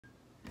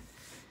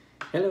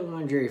Hello,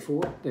 I'm Jerry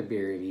Ford, the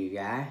beer review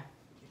guy.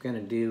 I'm going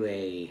to do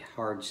a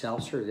hard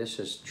seltzer. This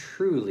is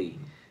truly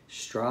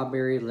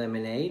strawberry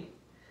lemonade.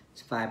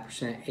 It's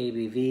 5%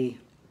 ABV.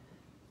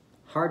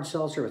 Hard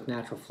seltzer with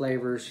natural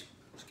flavors.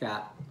 It's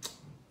got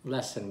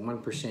less than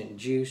 1%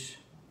 juice.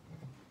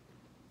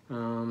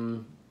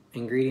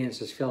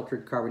 Ingredients is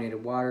filtered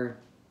carbonated water,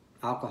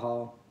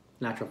 alcohol,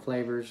 natural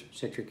flavors,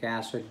 citric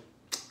acid,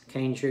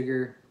 cane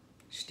sugar,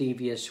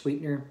 stevia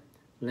sweetener,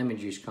 lemon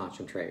juice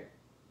concentrate.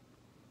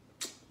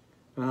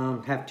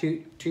 Have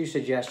two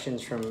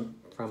suggestions from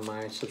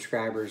my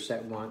subscribers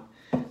that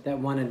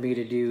wanted me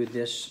to do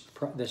this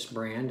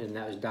brand, and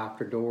that was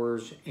Dr.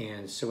 Doors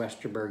and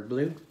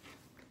Soesterbergblue.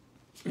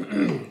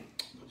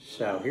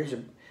 So here's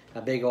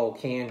a big old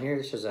can here.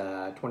 This is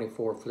a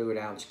 24 fluid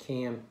ounce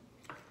can.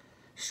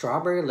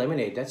 Strawberry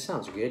lemonade. That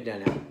sounds good,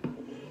 doesn't it?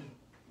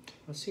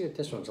 Let's see what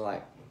this one's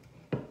like.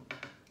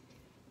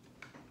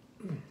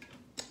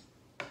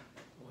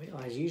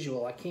 Well, as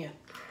usual, I can't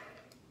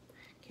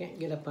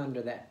get up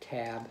under that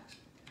tab.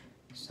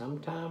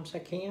 Sometimes I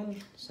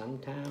can,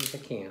 sometimes I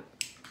can't.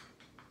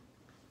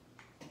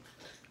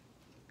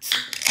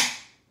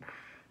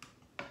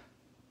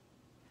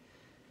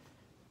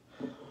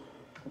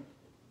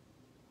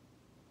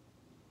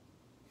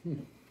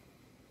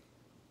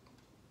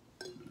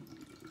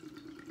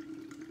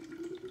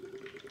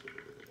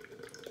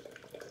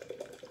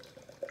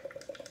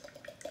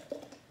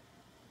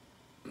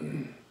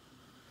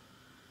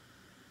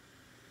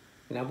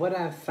 Now what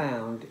I've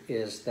found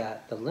is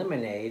that the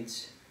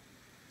lemonades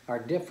are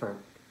different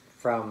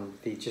from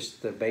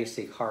just the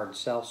basic hard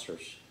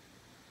seltzers.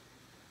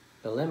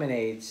 The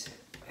lemonades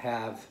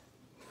have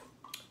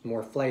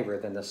more flavor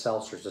than the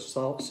seltzers. The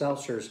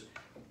seltzers,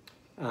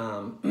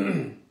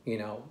 you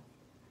know,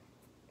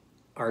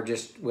 are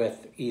just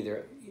with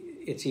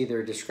it's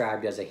either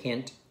described as a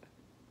hint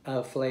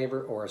of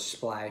flavor or a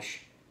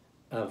splash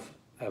of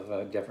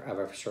a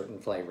certain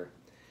flavor.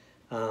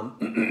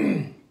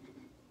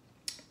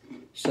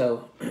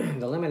 So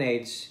the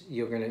lemonades,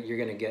 you're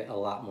gonna get a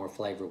lot more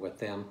flavor with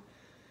them.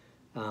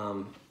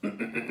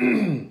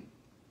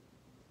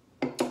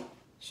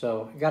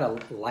 So I got a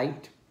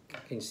light, you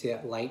can see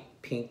that light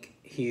pink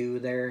hue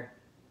there.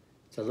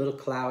 It's a little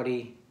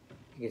cloudy.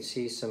 You can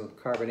see some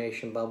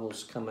carbonation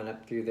bubbles coming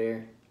up through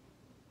there.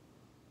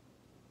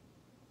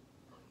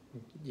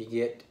 You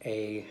get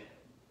a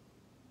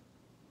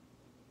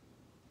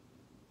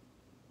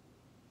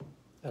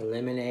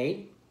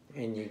lemonade,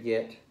 and you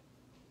get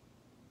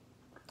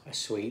a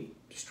sweet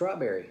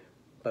strawberry,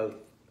 both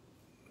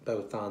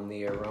on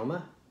the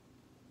aroma.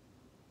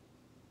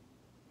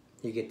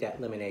 You get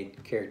that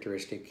lemonade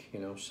characteristic,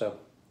 you know, so.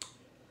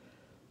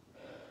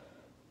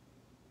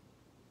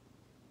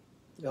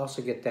 You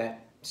also get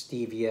that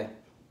stevia.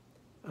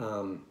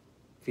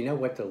 If you know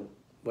what to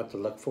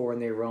look for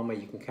in the aroma,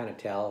 you can kind of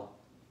tell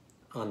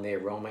on the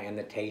aroma and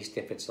the taste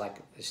if it's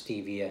like the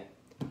stevia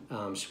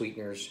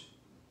sweeteners.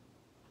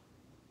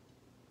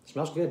 It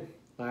smells good.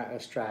 All right,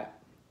 let's try it.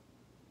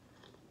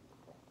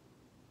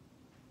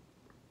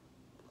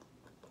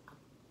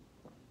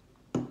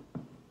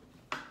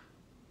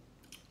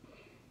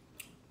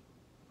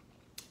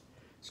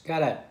 It's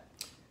got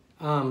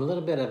a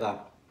little bit of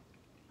a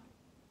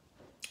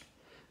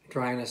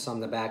dryness on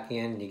the back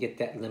end. You get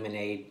that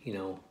lemonade, you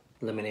know,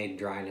 lemonade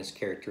dryness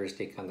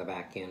characteristic on the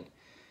back end.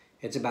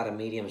 It's about a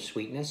medium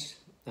sweetness.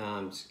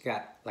 It's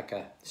got like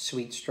a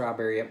sweet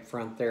strawberry up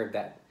front there,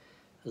 that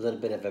a little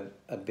bit of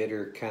a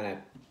bitter kind of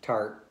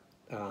tart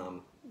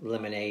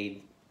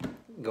lemonade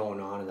going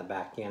on in the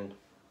back end.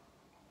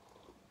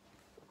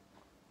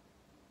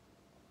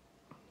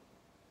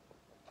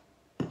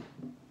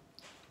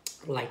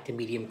 Light to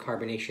medium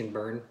carbonation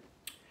burn.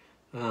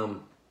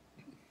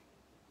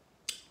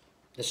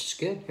 This is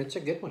good. It's a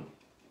good one.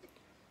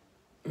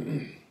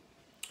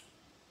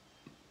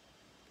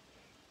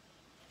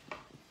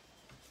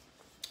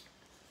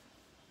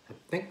 I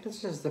think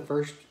this is the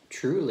first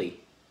truly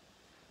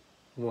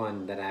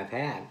one that I've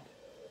had.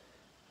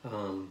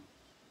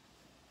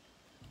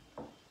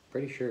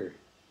 Pretty sure.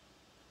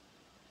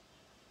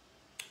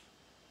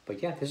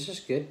 But yeah, this is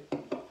good.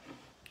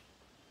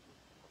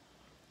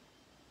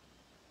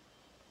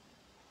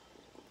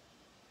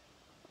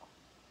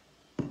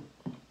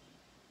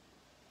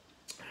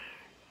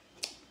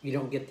 You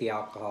don't get the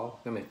alcohol.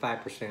 I mean,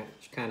 5%.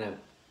 It's kind of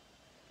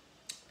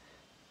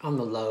on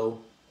the low,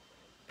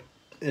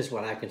 is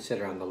what I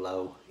consider on the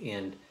low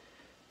end.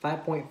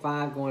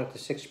 5.5 going up to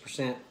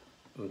 6%.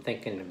 I'm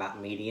thinking about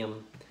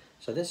medium.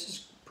 So this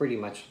is pretty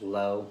much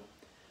low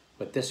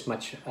with this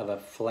much of a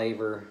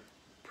flavor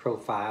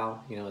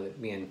profile, you know,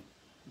 that being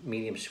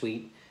medium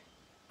sweet.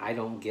 I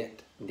don't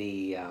get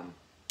the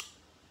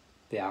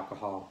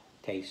alcohol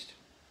taste.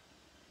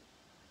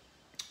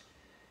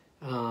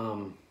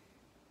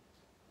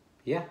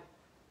 Yeah,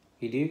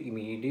 you do. I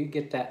mean, you do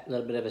get that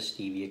little bit of a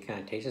stevia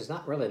kind of taste. It's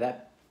not really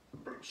that,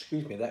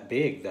 excuse me, that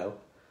big though.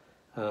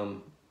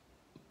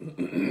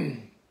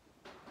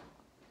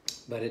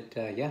 But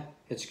yeah,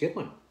 it's a good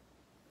one.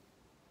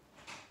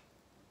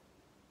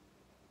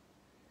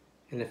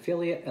 an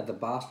affiliate of the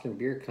Boston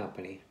Beer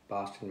Company,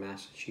 Boston,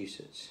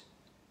 Massachusetts.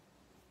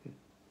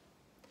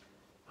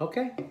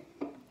 Okay,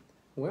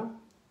 well,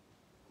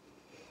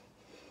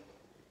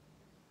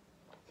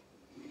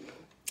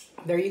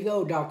 there you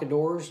go, Dr.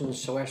 Doors and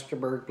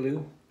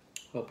Soesterbergblue.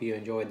 Hope you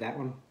enjoyed that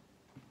one.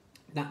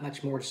 Not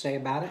much more to say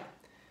about it.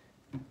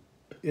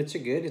 It's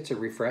a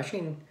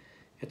refreshing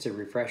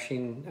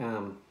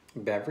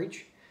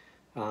beverage.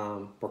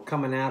 We're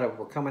coming out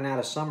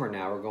of summer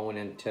now. We're going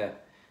into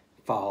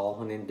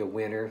fall and into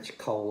winter. It's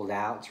cold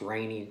out. It's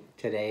rainy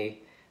today.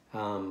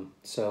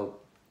 So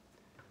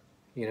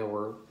you know,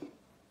 we're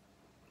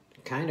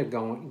kind of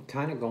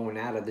going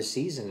out of the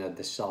season of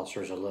the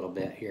seltzers a little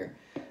bit here.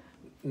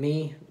 I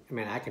mean,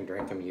 I can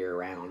drink them year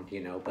round,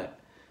 you know, but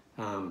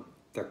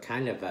they're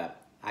kind of a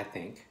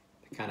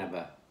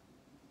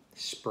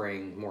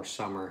spring, more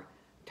summer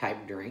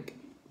type drink.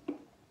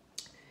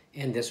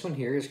 And this one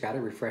here has got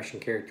a refreshing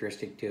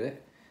characteristic to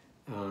it.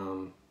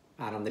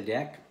 Out on the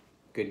deck,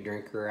 good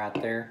drinker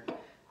out there.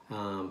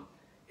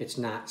 It's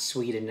not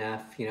sweet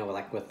enough, you know,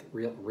 like with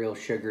real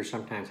sugar,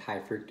 sometimes high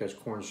fructose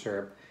corn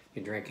syrup,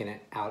 you're drinking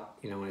it out,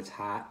 you know, when it's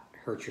hot,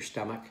 hurts your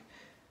stomach.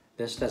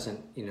 This doesn't,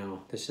 you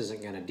know, this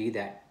isn't going to do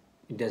that.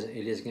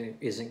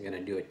 Isn't going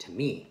to do it to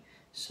me.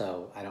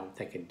 So I don't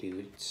think it'd do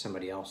it to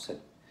somebody else that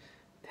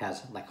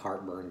has like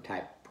heartburn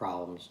type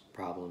problems.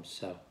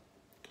 So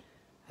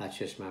that's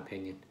just my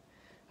opinion.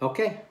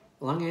 Okay,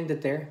 long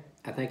ended there.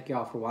 I thank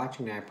y'all for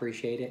watching. I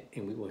appreciate it,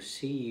 and we will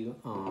see you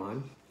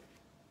on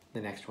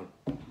the next one.